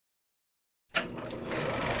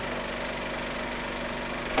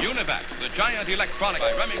Univac, the giant electronic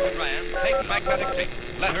by Remington Rand, take magnetic tape,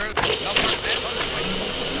 letters, numbers, and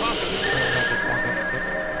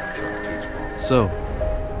So,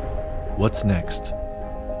 what's next?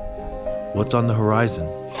 What's on the horizon?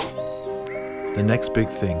 The next big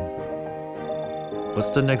thing. What's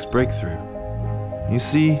the next breakthrough? You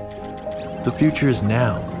see, the future is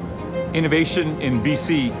now. Innovation in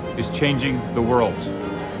BC is changing the world.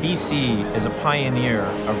 BC is a pioneer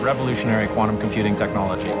of revolutionary quantum computing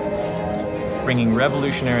technology, bringing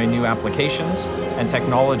revolutionary new applications and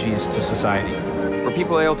technologies to society, where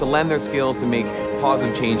people are able to lend their skills to make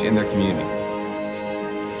positive change in their community.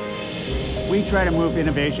 We try to move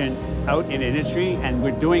innovation out in industry, and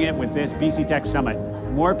we're doing it with this BCTECH Summit.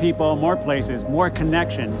 More people, more places, more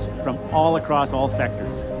connections from all across all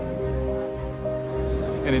sectors.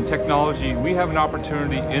 And in technology, we have an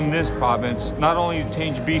opportunity in this province not only to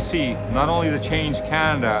change BC, not only to change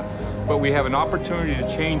Canada, but we have an opportunity to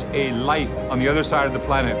change a life on the other side of the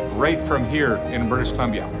planet, right from here in British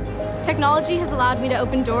Columbia. Technology has allowed me to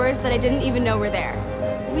open doors that I didn't even know were there.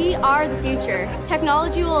 We are the future.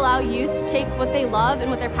 Technology will allow youth to take what they love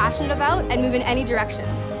and what they're passionate about and move in any direction.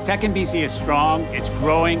 Tech in BC is strong, it's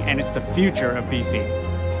growing, and it's the future of BC.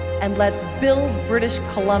 And let's build British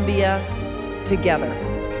Columbia together.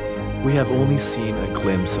 We have only seen a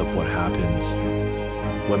glimpse of what happens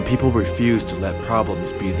when people refuse to let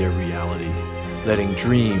problems be their reality, letting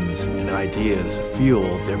dreams and ideas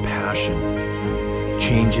fuel their passion,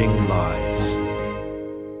 changing lives.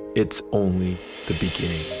 It's only the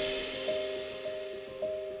beginning.